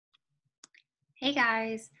Hey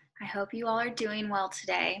guys, I hope you all are doing well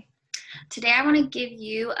today. Today I want to give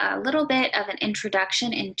you a little bit of an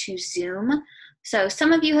introduction into Zoom. So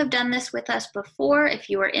some of you have done this with us before. If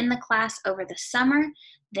you were in the class over the summer,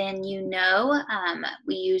 then you know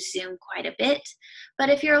we use Zoom quite a bit. But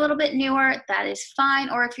if you're a little bit newer, that is fine.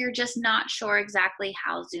 Or if you're just not sure exactly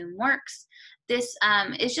how Zoom works, this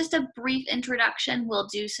is just a brief introduction. We'll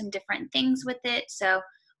do some different things with it. So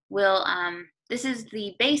this is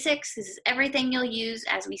the basics. This is everything you'll use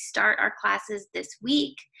as we start our classes this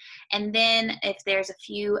week. And then if there's a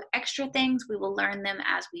few extra things, we will learn them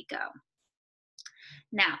as we go.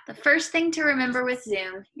 Now, the first thing to remember with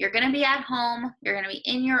Zoom, you're going to be at home. You're going to be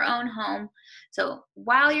in your own home. So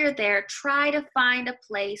while you're there, try to find a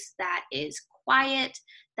place that is quiet,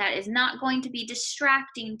 that is not going to be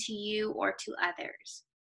distracting to you or to others.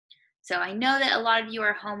 So I know that a lot of you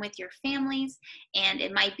are home with your families, and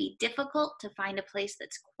it might be difficult to find a place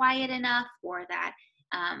that's quiet enough or that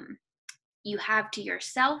you have to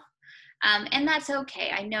yourself. And that's okay.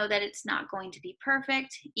 I know that it's not going to be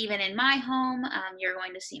perfect. Even in my home, you're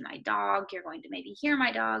going to see my dog. You're going to maybe hear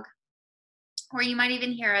my dog, or you might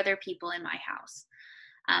even hear other people in my house.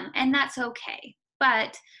 And that's okay.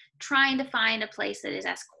 But trying to find a place that is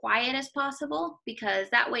as quiet as possible, because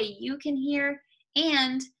that way you can hear,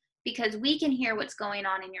 and because we can hear what's going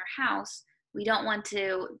on in your house, we don't want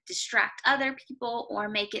to distract other people or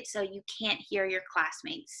make it so you can't hear your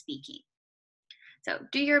classmates speaking. So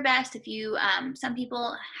do your best. If you, some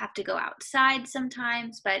people have to go outside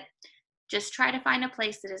sometimes, but just try to find a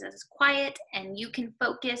place that is as quiet and you can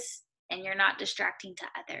focus and you're not distracting to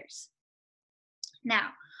others. Now,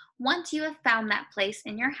 once you have found that place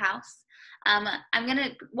in your house, I'm going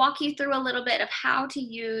to walk you through a little bit of how to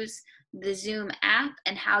use the Zoom app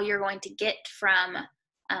and how you're going to get from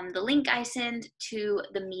the link I send to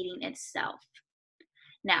the meeting itself.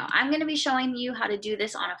 Now, I'm going to be showing you how to do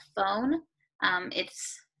this on a phone.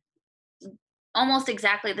 It's almost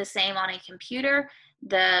exactly the same on a computer.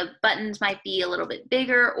 The buttons might be a little bit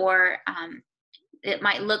bigger, or it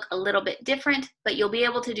might look a little bit different, but you'll be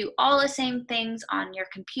able to do all the same things on your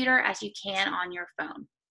computer as you can on your phone.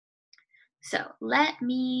 So let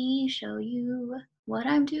me show you what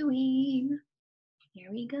I'm doing.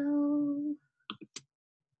 Here we go.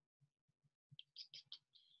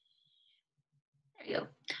 There you go.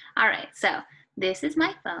 All right, so this is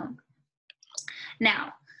my phone.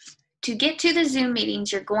 Now, to get to the Zoom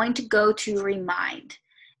meetings, you're going to go to Remind.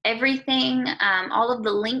 Everything, all of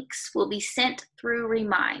the links will be sent through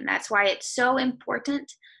Remind. That's why it's so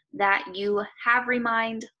important that you have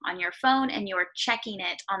Remind on your phone and you're checking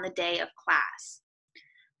it on the day of class.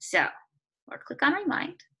 So, or click on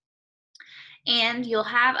Remind, and you'll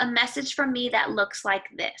have a message from me that looks like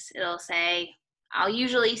this. It'll say, I'll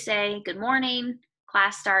usually say, good morning,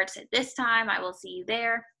 class starts at this time, I will see you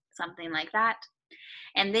there, something like that.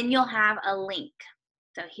 And then you'll have a link.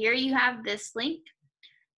 So here you have this link.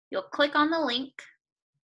 You'll click on the link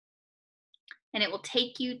and it will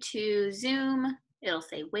take you to Zoom. It'll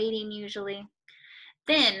say waiting usually.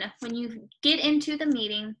 Then when you get into the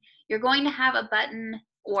meeting, you're going to have a button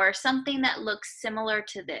or something that looks similar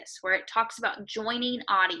to this, where it talks about joining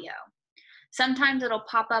audio. Sometimes it'll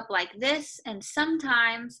pop up like this, and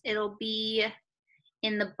sometimes it'll be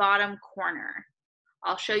in the bottom corner.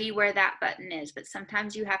 I'll show you where that button is, but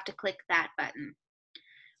sometimes you have to click that button.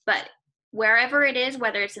 But wherever it is,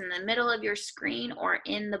 whether it's in the middle of your screen or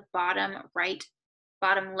in the bottom right,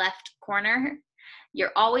 bottom left corner,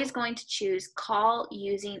 you're always going to choose call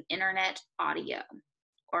using internet audio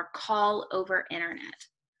or call over internet.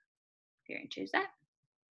 Here, and choose that.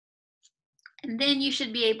 And then you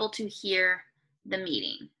should be able to hear the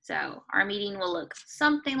meeting. So our meeting will look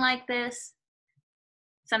something like this.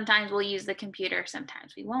 Sometimes we'll use the computer,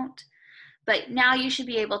 sometimes we won't. But now you should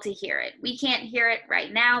be able to hear it. We can't hear it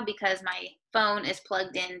right now because my phone is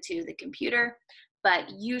plugged into the computer, but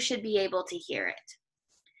you should be able to hear it.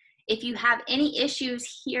 If you have any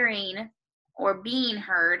issues hearing or being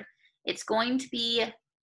heard, it's going to be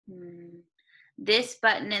this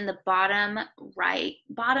button in the bottom right,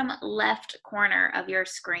 bottom left corner of your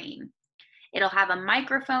screen. It'll have a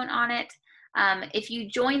microphone on it. If you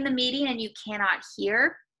join the meeting and you cannot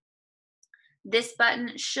hear, this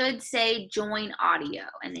button should say join audio,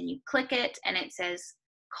 and then you click it and it says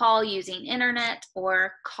call using internet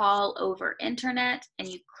or call over internet, and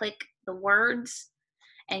you click the words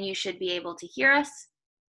and you should be able to hear us.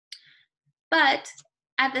 But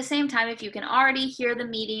at the same time, if you can already hear the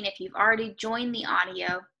meeting, if you've already joined the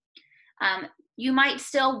audio, you might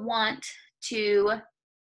still want to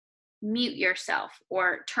mute yourself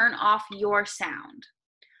or turn off your sound.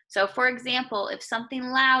 So for example, if something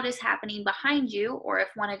loud is happening behind you, or if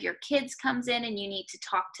one of your kids comes in and you need to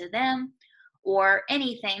talk to them or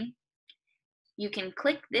anything, you can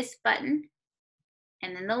click this button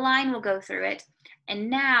and then the line will go through it. And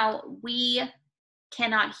now we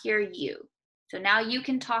cannot hear you. So now you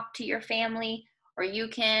can talk to your family, or you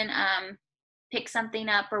can pick something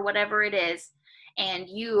up or whatever it is, and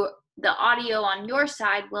the audio on your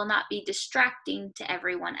side will not be distracting to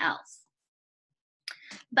everyone else.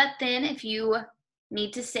 But then if you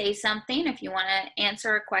need to say something, if you want to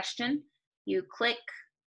answer a question, you click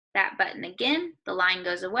that button again, the line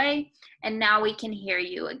goes away, and now we can hear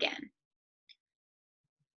you again.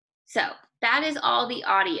 So that is all the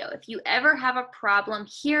audio. If you ever have a problem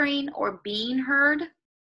hearing or being heard,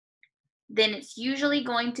 then it's usually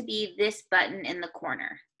going to be this button in the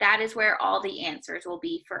corner. That is where all the answers will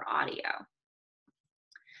be for audio.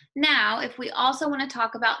 Now, if we also want to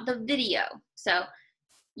talk about the video. So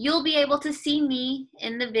you'll be able to see me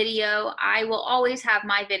in the video. I will always have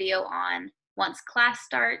my video on once class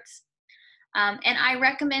starts. And I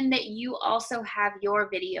recommend that you also have your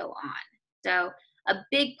video on. So a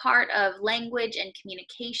big part of language and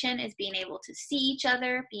communication is being able to see each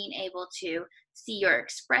other, being able to see your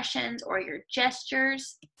expressions or your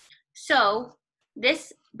gestures. So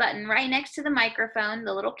this button right next to the microphone,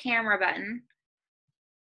 the little camera button,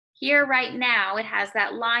 here right now it has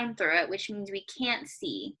that line through it, which means we can't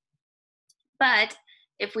see. But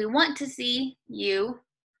if we want to see you,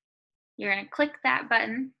 you're going to click that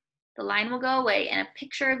button, the line will go away, and a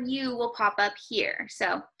picture of you will pop up here.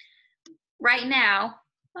 So right now,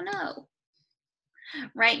 oh no,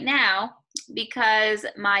 right now, because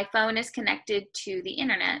my phone is connected to the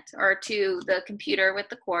internet or to the computer with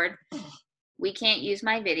the cord, we can't use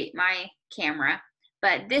my camera,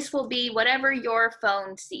 but this will be whatever your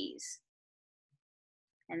phone sees.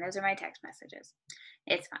 And those are my text messages.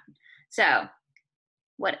 It's fine. So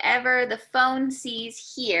whatever the phone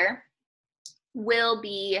sees here will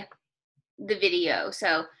be the video.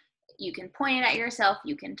 So you can point it at yourself,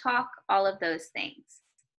 you can talk, all of those things.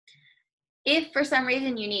 If for some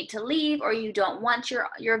reason you need to leave or you don't want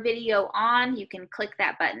your video on, you can click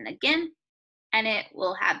that button again and it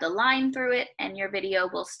will have the line through it and your video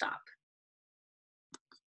will stop.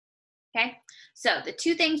 Okay, so the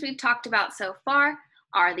two things we've talked about so far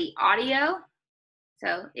are the audio.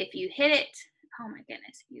 So if you hit it, oh my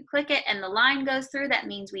goodness, if you click it and the line goes through, that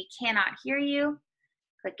means we cannot hear you.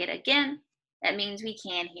 Click it again, that means we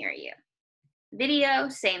can hear you. Video,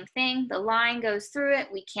 same thing, the line goes through it,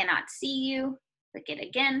 we cannot see you. Click it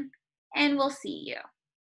again, and we'll see you.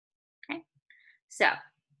 Okay, so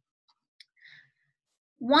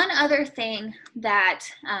one other thing that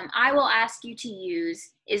I will ask you to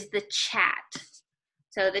use is the chat.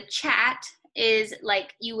 So the chat is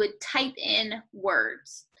like you would type in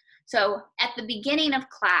words. So at the beginning of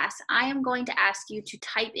class, I am going to ask you to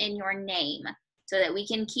type in your name so that we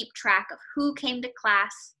can keep track of who came to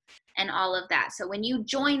class and all of that. So when you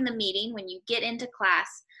join the meeting, when you get into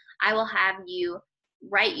class, I will have you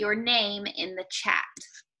write your name in the chat.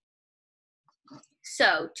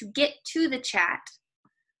 So to get to the chat,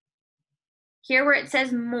 here where it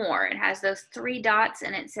says more, it has those three dots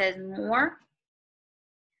and it says more.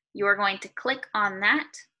 You are going to click on that.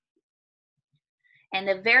 And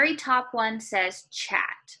the very top one says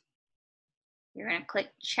chat. You're going to click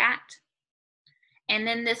chat. And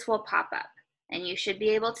then this will pop up. And you should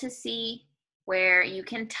be able to see where you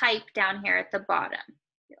can type down here at the bottom.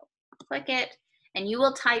 You'll click it and you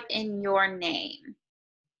will type in your name.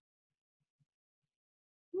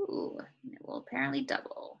 Ooh, it will apparently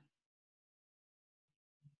double.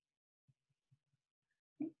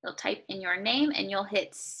 You'll type in your name and you'll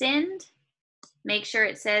hit send. Make sure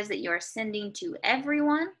it says that you're sending to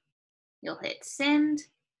everyone. You'll hit send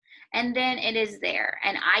and then it is there.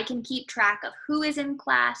 And I can keep track of who is in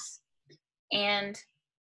class and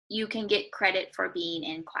you can get credit for being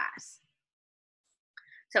in class.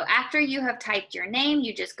 So after you have typed your name,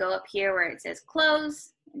 you just go up here where it says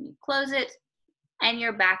close and you close it and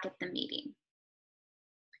you're back at the meeting.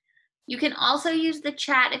 You can also use the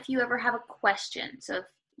chat if you ever have a question. So if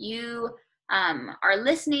you are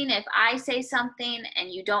listening, if I say something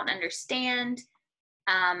and you don't understand,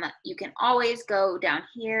 you can always go down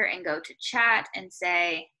here and go to chat and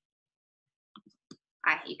say,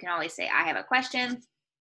 you can always say, I have a question.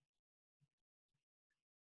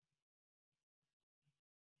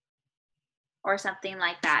 Or something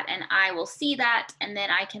like that. And I will see that and then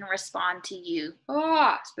I can respond to you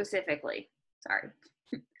specifically. Sorry.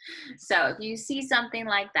 So if you see something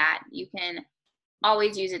like that, you can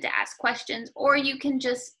always use it to ask questions, or you can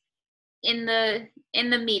just in the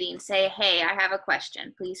meeting, say, hey, I have a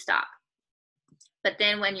question, please stop. But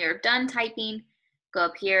then when you're done typing, go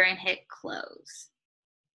up here and hit close.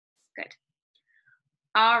 Good.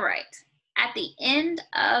 All right. At the end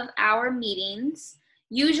of our meetings,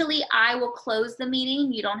 usually I will close the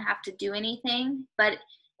meeting. You don't have to do anything, but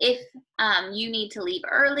if you need to leave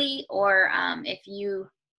early, or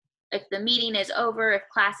if the meeting is over, if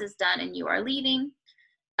class is done and you are leaving,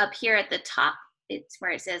 up here at the top, it's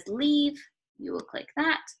where it says leave. You will click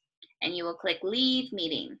that, and you will click leave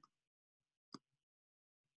meeting.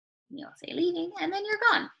 You'll say leaving, and then you're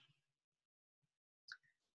gone.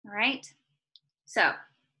 All right. So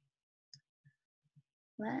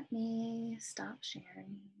let me stop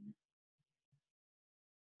sharing.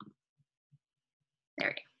 There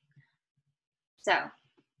we go. So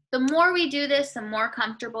the more we do this, the more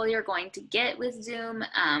comfortable you're going to get with Zoom.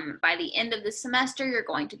 By the end of the semester, you're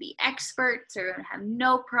going to be experts. You're going to have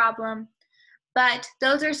no problem. But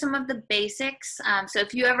those are some of the basics. So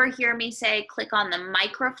if you ever hear me say, click on the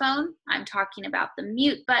microphone, I'm talking about the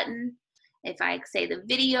mute button. If I say the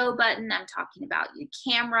video button, I'm talking about your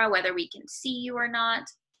camera, whether we can see you or not.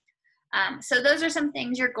 So those are some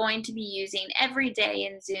things you're going to be using every day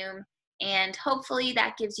in Zoom, and hopefully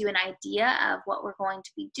that gives you an idea of what we're going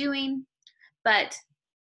to be doing. But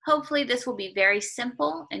hopefully this will be very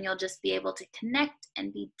simple, and you'll just be able to connect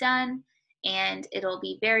and be done, and it'll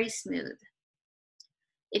be very smooth.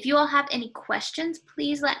 If you all have any questions,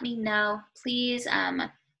 please let me know. Please,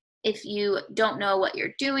 if you don't know what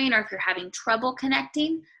you're doing, or if you're having trouble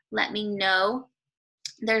connecting, let me know.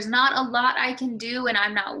 There's not a lot I can do when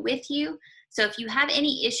I'm not with you. So if you have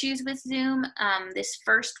any issues with Zoom this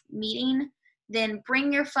first meeting, then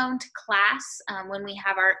bring your phone to class when we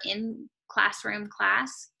have our in-classroom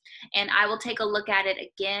class, and I will take a look at it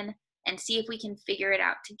again and see if we can figure it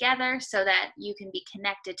out together so that you can be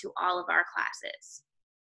connected to all of our classes.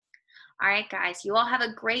 All right, guys, you all have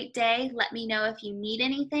a great day. Let me know if you need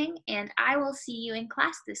anything, and I will see you in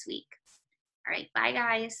class this week. All right, bye,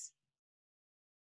 guys.